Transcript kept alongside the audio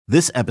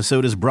This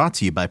episode is brought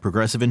to you by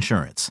Progressive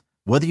Insurance.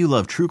 Whether you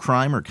love true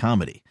crime or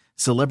comedy,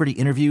 celebrity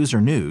interviews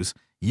or news,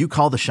 you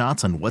call the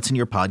shots on what's in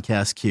your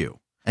podcast queue.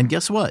 And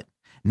guess what?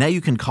 Now you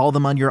can call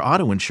them on your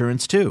auto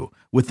insurance too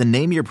with the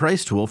Name Your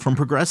Price tool from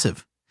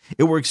Progressive.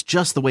 It works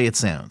just the way it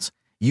sounds.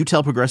 You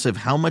tell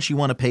Progressive how much you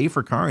want to pay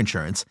for car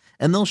insurance,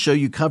 and they'll show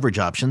you coverage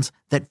options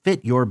that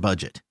fit your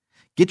budget.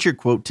 Get your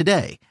quote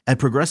today at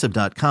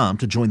Progressive.com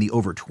to join the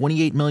over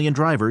 28 million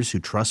drivers who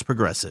trust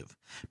Progressive.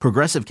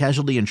 Progressive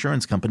Casualty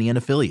Insurance Company and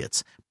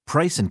Affiliates.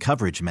 Price and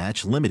coverage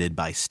match limited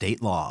by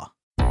state law.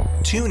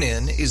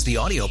 TuneIn is the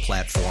audio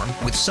platform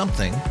with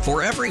something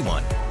for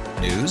everyone.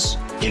 News.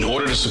 In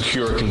order to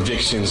secure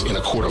convictions in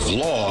a court of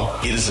law,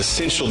 it is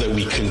essential that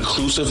we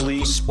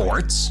conclusively.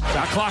 Sports.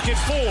 Got clock at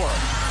 4.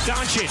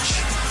 Doncic.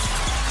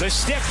 The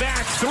step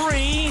back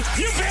 3.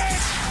 You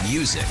bet.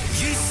 Music.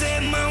 You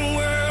set my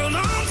world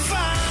on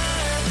fire.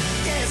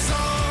 Yes,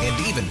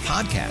 and even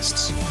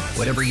podcasts.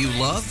 Whatever you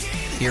love,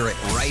 hear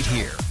it right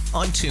here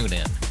on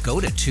TuneIn. Go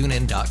to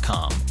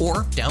TuneIn.com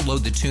or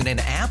download the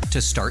TuneIn app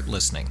to start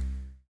listening.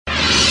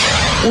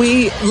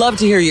 We love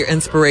to hear your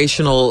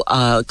inspirational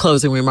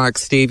closing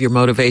remarks, Steve, your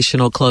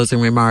motivational closing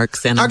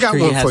remarks. And I'm sure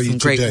you have some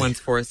great ones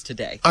for us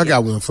today. I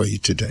got one for you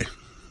today.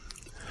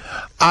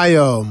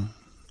 I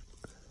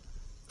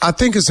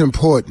think it's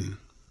important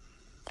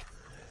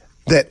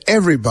that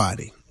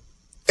everybody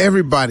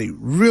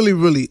really,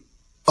 really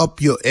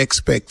up your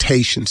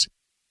expectations.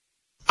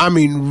 I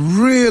mean,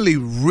 really,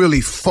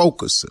 really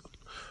focus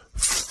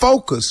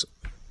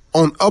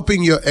on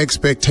upping your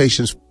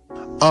expectations.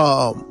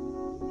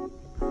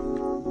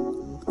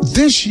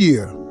 This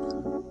year,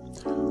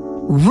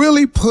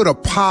 really put a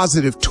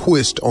positive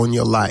twist on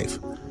your life.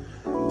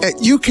 And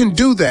you can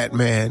do that,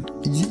 man.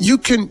 You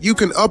can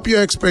up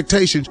your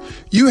expectations.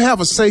 You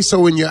have a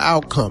say-so in your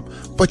outcome,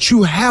 but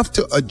you have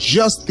to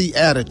adjust the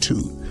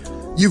attitude.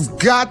 You've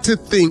got to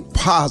think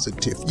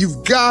positive.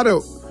 You've got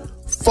to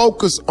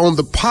focus on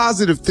the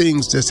positive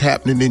things that's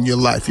happening in your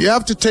life. You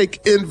have to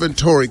take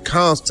inventory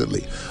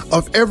constantly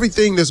of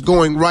everything that's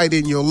going right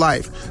in your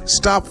life.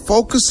 Stop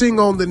focusing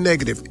on the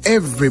negative.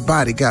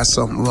 Everybody got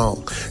something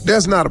wrong.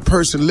 There's not a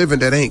person living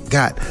that ain't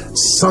got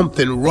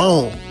something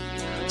wrong.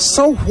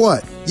 So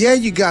what? Yeah,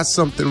 you got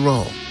something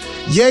wrong.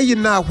 Yeah, you're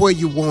not where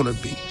you want to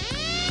be.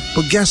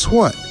 But guess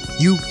what?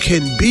 You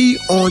can be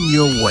on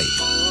your way.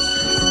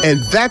 And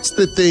that's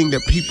the thing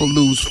that people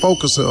lose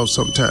focus of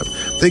sometimes.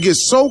 They get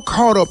so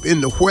caught up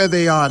in the where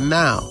they are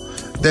now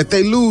that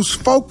they lose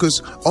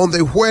focus on the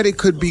where they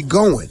could be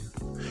going,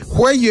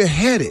 where you're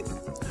headed,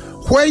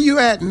 where you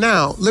at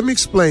now. Let me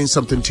explain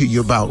something to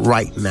you about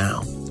right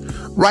now.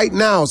 Right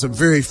now is a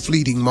very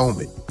fleeting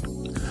moment.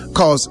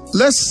 Because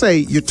let's say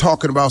you're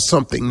talking about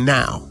something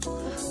now.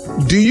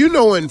 Do you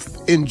know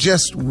in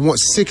just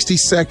 60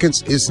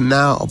 seconds is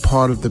now a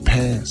part of the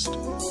past?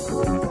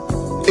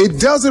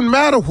 It doesn't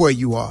matter where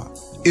you are.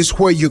 It's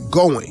where you're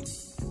going.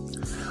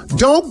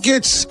 Don't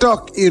get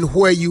stuck in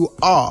where you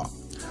are.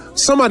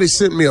 Somebody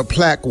sent me a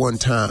plaque one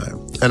time,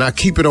 and I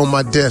keep it on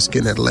my desk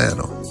in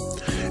Atlanta.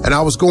 And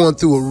I was going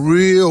through a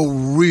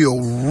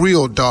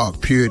real dark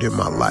period in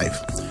my life.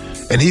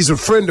 And he's a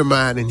friend of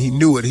mine, and he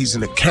knew it. He's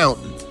an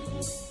accountant.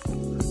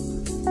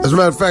 As a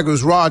matter of fact, it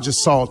was Roger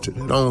Salter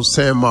that owns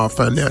Sandmar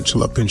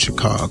Financial up in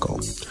Chicago.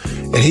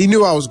 And he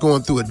knew I was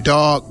going through a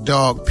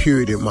dark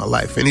period in my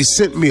life. And he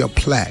sent me a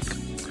plaque.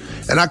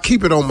 And I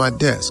keep it on my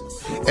desk.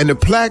 And the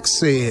plaque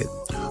said,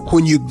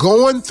 when you're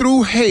going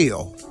through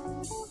hell,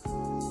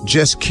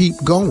 just keep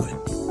going.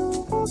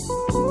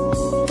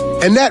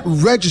 And that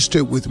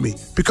registered with me.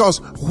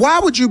 Because why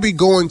would you be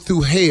going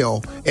through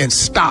hell and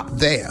stop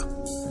there?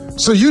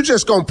 So you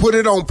just gonna put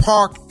it on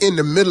park in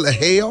the middle of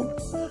hell?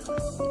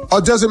 Or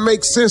does it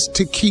make sense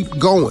to keep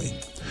going?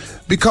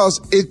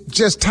 Because it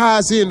just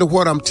ties into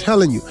what I'm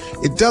telling you.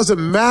 It doesn't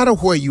matter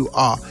where you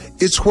are.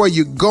 It's where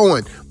you're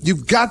going.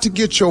 You've got to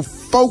get your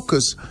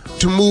focus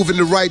to move in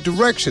the right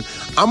direction.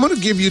 I'm going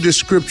to give you the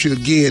scripture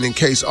again in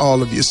case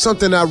all of you. It's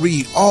something I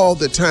read all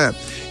the time.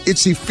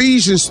 It's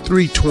Ephesians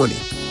 3:20.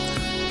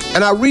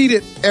 And I read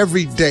it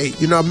every day.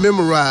 I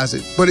memorize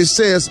it. But it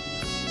says,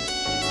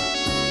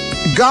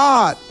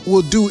 God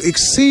will do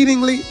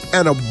exceedingly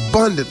and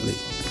abundantly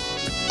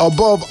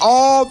above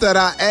all that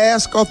I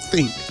ask or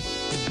think,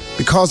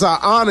 because I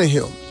honor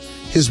him.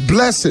 His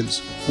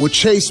blessings will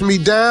chase me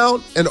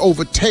down and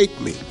overtake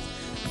me.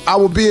 I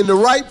will be in the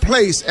right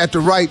place at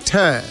the right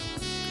time.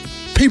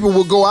 People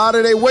will go out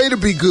of their way to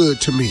be good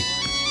to me.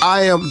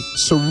 I am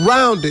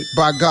surrounded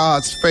by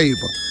God's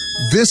favor.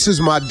 This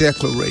is my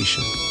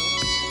declaration.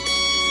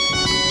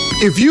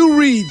 If you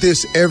read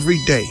this every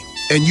day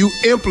and you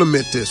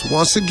implement this,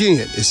 once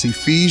again, it's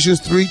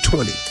Ephesians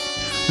 3:20.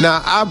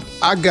 Now,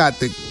 I got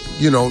the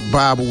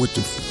Bible with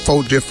the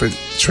 4 different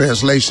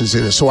translations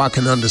in it so I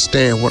can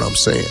understand what I'm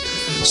saying.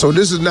 So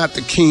this is not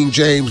the King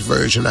James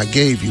version I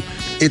gave you.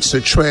 It's a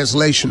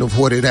translation of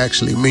what it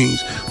actually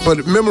means.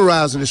 But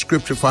memorizing the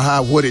scripture for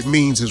what it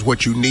means is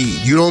what you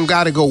need. You don't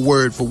got to go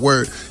word for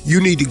word.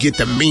 You need to get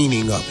the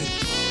meaning of it.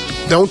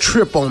 Don't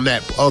trip on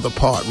that other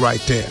part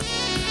right there.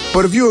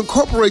 But if you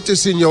incorporate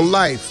this in your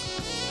life,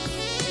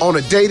 on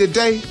a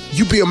day-to-day,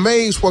 you'd be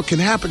amazed what can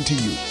happen to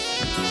you.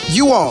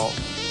 You all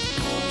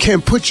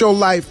can put your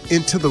life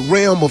into the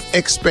realm of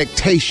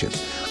expectation.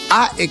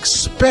 I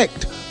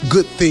expect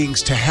good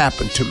things to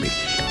happen to me.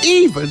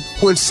 Even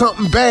when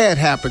something bad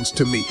happens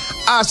to me,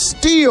 I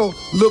still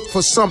look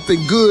for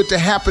something good to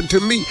happen to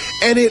me,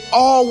 and it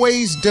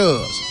always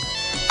does.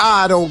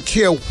 I don't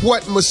care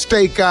what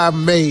mistake I've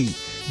made.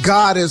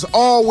 God has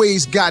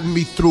always gotten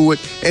me through it,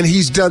 and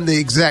he's done the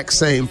exact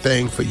same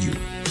thing for you.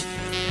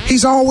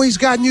 He's always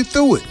gotten you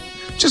through it.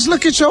 Just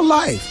look at your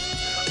life.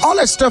 All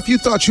that stuff you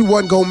thought you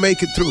wasn't going to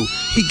make it through,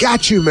 he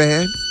got you,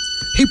 man.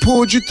 He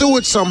pulled you through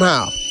it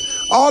somehow.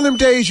 All them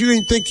days you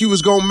didn't think you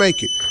was going to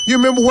make it. You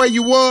remember where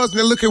you was,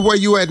 now look at where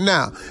you at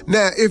now.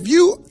 Now, if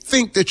you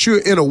think that you're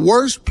in a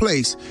worse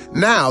place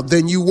now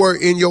than you were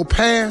in your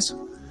past,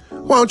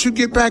 why don't you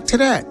get back to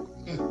that?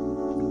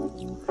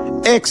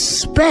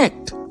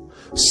 Expect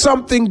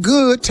something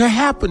good to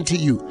happen to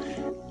you.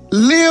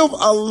 Live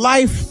a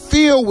life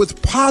filled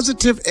with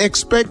positive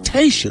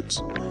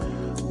expectations.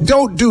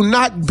 Do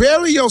not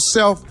bury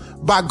yourself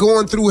by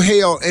going through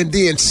hell and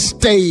then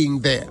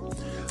staying there.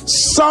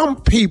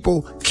 Some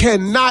people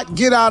cannot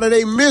get out of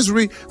their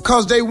misery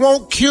because they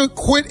won't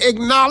quit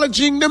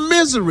acknowledging the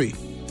misery.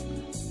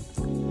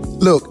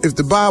 Look, if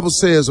the Bible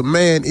says a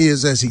man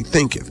is as he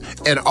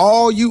thinketh, and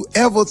all you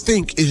ever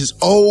think is,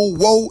 oh,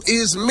 woe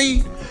is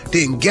me,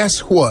 then guess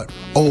what?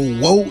 Oh,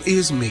 woe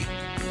is me.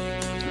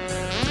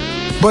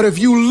 But if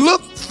you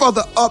look for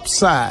the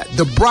upside,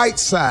 the bright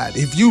side,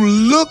 if you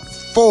look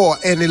for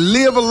and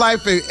live a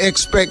life of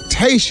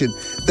expectation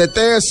that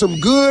there's some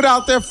good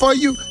out there for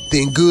you,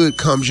 then good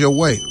comes your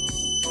way.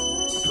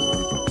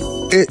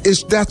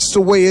 That's the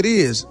way it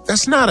is.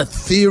 That's not a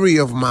theory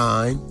of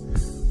mine.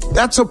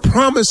 That's a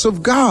promise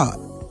of God.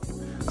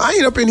 I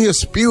ain't up in here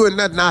spewing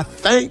nothing I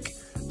think.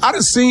 I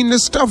done seen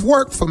this stuff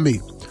work for me.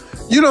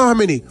 You know how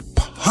many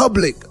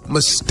public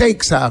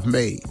mistakes I've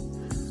made.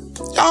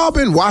 Y'all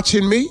been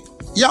watching me.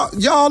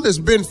 Y'all that's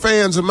been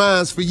fans of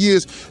mine for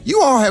years,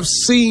 you all have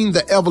seen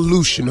the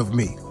evolution of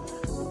me.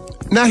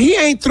 Now, he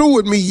ain't through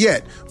with me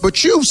yet,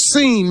 but you've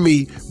seen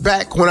me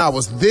back when I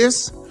was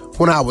this,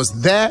 when I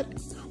was that,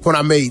 when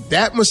I made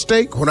that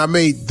mistake, when I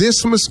made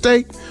this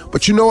mistake.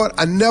 But you know what?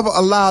 I never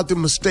allowed the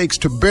mistakes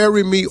to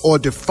bury me or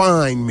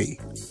define me.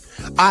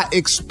 I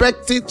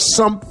expected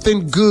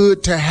something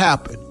good to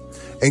happen.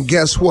 And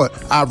guess what?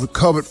 I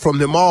recovered from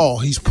them all.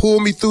 He's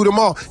pulled me through them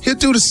all. He'll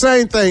do the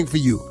same thing for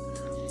you.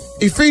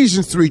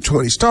 Ephesians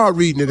 3:20. Start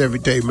reading it every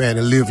day, man,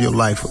 and live your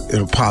life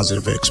in a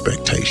positive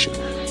expectation.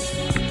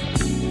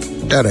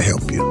 That'll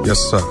help you. Yes,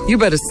 sir. You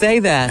better say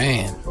that.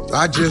 Man.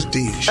 I just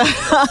did.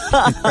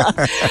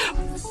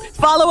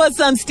 Follow us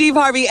on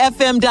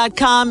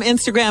SteveHarveyFM.com,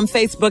 Instagram,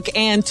 Facebook,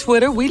 and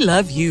Twitter. We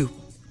love you.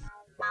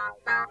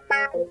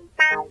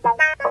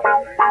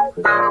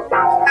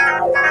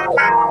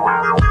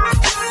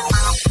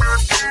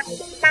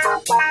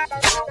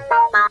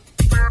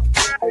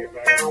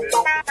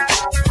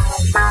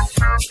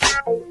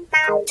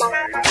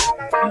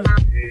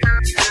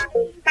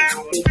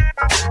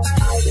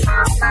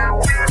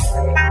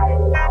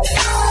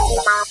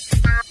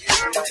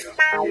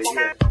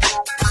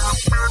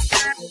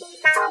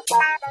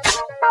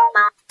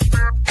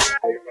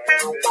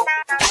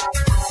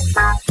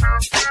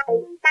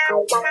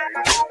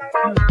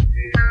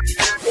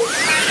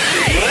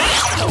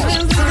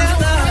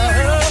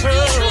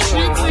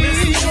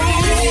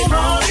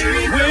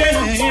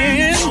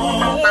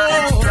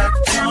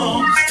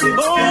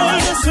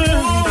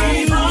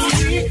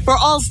 For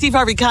all Steve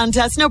Harvey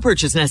contests, no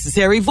purchase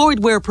necessary,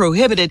 void where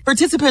prohibited.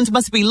 Participants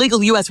must be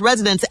legal U.S.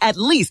 residents at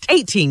least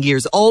 18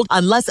 years old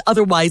unless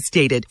otherwise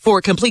stated.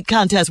 For complete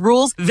contest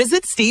rules,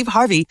 visit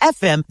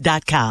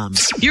SteveHarveyFM.com.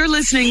 You're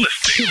listening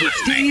to the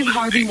Steve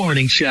Harvey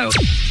Morning Show.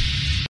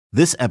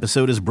 This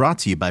episode is brought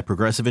to you by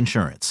Progressive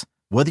Insurance.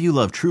 Whether you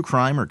love true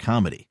crime or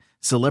comedy,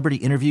 celebrity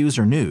interviews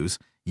or news,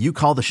 you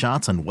call the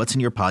shots on what's in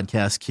your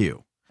podcast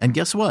queue. And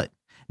guess what?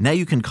 Now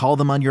you can call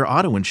them on your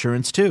auto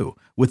insurance too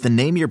with the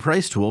Name Your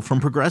Price tool from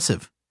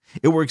Progressive.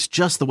 It works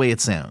just the way it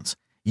sounds.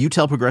 You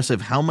tell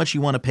Progressive how much you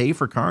want to pay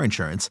for car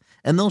insurance,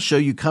 and they'll show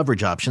you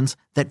coverage options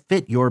that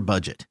fit your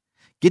budget.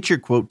 Get your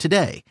quote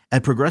today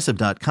at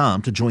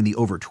Progressive.com to join the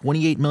over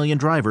 28 million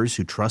drivers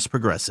who trust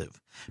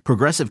Progressive.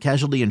 Progressive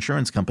Casualty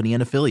Insurance Company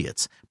and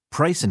Affiliates.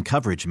 Price and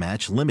coverage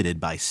match limited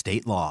by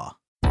state law.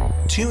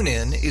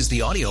 TuneIn is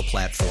the audio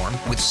platform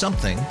with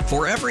something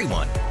for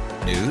everyone.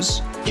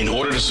 News. In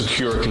order to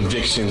secure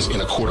convictions in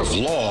a court of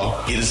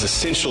law, it is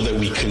essential that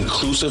we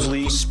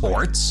conclusively.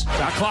 Sports.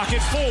 Shot clock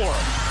at 4.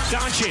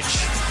 Doncic.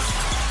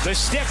 The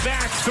step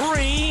back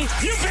 3.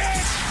 You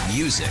bet.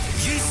 Music.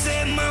 You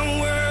set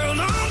my world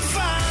on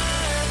fire.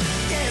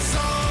 Yes,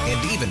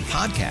 and even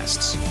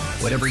podcasts.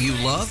 Whatever you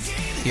love,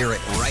 hear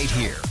it right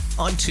here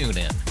on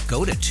TuneIn.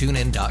 Go to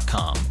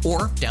TuneIn.com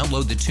or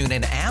download the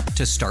TuneIn app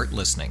to start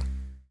listening.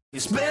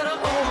 It's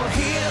better over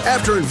here.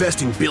 After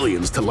investing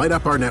billions to light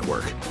up our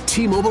network,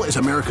 T-Mobile is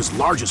America's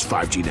largest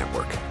 5G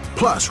network.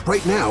 Plus,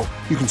 right now,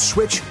 you can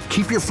switch,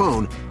 keep your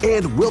phone,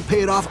 and we'll pay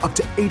it off up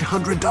to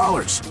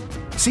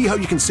 $800. See how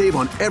you can save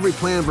on every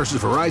plan versus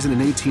Verizon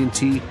and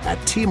AT&T at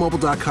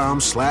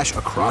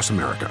T-Mobile.com/across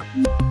America.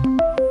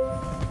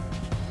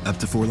 Up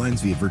to 4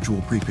 lines via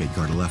virtual prepaid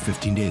card. Allow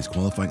 15 days.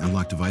 Qualifying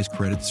unlocked device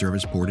credit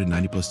service ported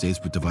 90 plus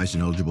days with device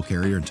and eligible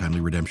carrier and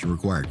timely redemption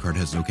required. Card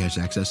has no cash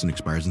access and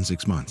expires in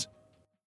 6 months.